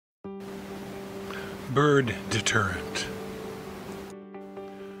Bird deterrent.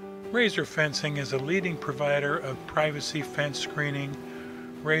 Razor Fencing is a leading provider of privacy fence screening,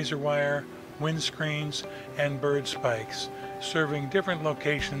 razor wire, windscreens, and bird spikes, serving different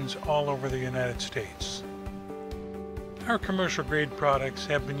locations all over the United States. Our commercial-grade products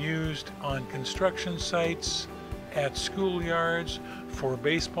have been used on construction sites, at schoolyards, for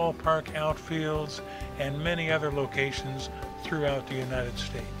baseball park outfields, and many other locations throughout the United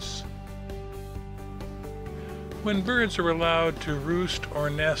States. When birds are allowed to roost or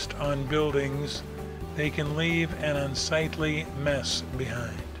nest on buildings, they can leave an unsightly mess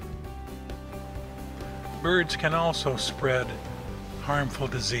behind. Birds can also spread harmful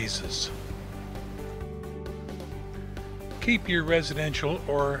diseases. Keep your residential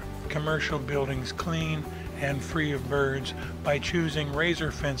or commercial buildings clean and free of birds by choosing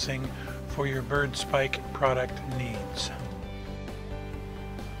Razor Fencing for your bird spike product needs.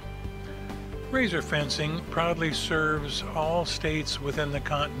 Razor Fencing proudly serves all states within the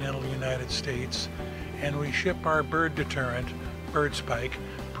continental United States, and we ship our bird deterrent, bird spike,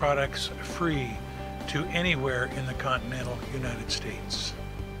 products free to anywhere in the continental United States.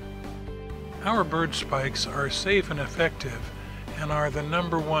 Our bird spikes are safe and effective and are the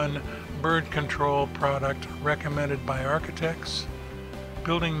 #1 bird control product recommended by architects,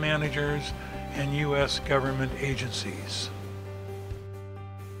 building managers, and U.S. government agencies.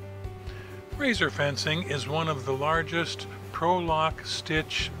 Razor Fencing is one of the largest Pro-Lock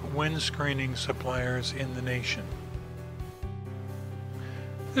stitch wind screening suppliers in the nation.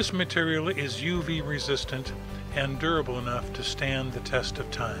 This material is UV resistant and durable enough to stand the test of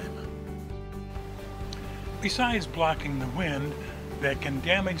time. Besides blocking the wind that can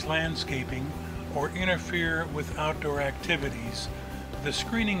damage landscaping or interfere with outdoor activities, the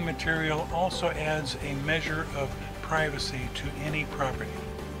screening material also adds a measure of privacy to any property.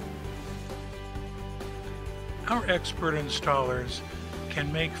 Our expert installers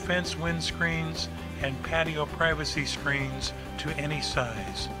can make fence windscreens and patio privacy screens to any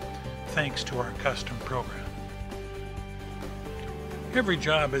size, thanks to our custom program. Every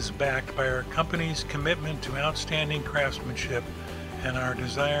job is backed by our company's commitment to outstanding craftsmanship and our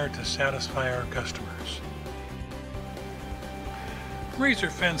desire to satisfy our customers.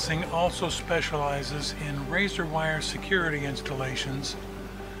 Razor Fencing also specializes in razor wire security installations,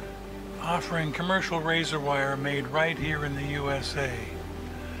 offering commercial razor wire made right here in the USA.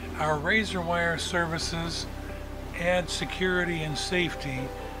 Our razor wire services add security and safety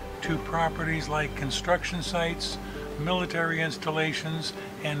to properties like construction sites, military installations,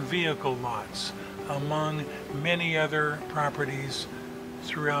 and vehicle lots, among many other properties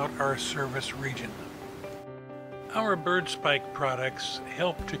throughout our service region. Our bird spike products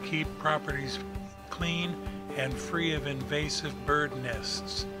help to keep properties clean and free of invasive bird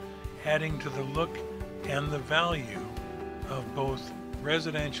nests, adding to the look and the value of both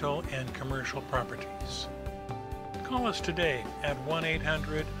residential and commercial properties. Call us today at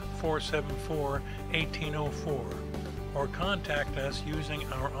 1-800-474-1804 or contact us using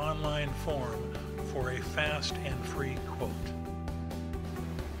our online form for a fast and free quote.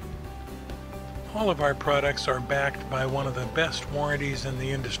 All of our products are backed by one of the best warranties in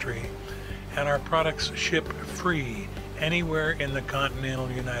the industry, and our products ship free anywhere in the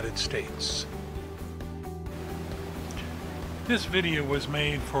continental United States. This video was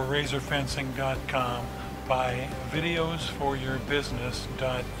made for RazorFencing.com by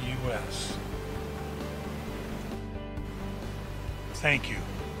videosforyourbusiness.us. Thank you.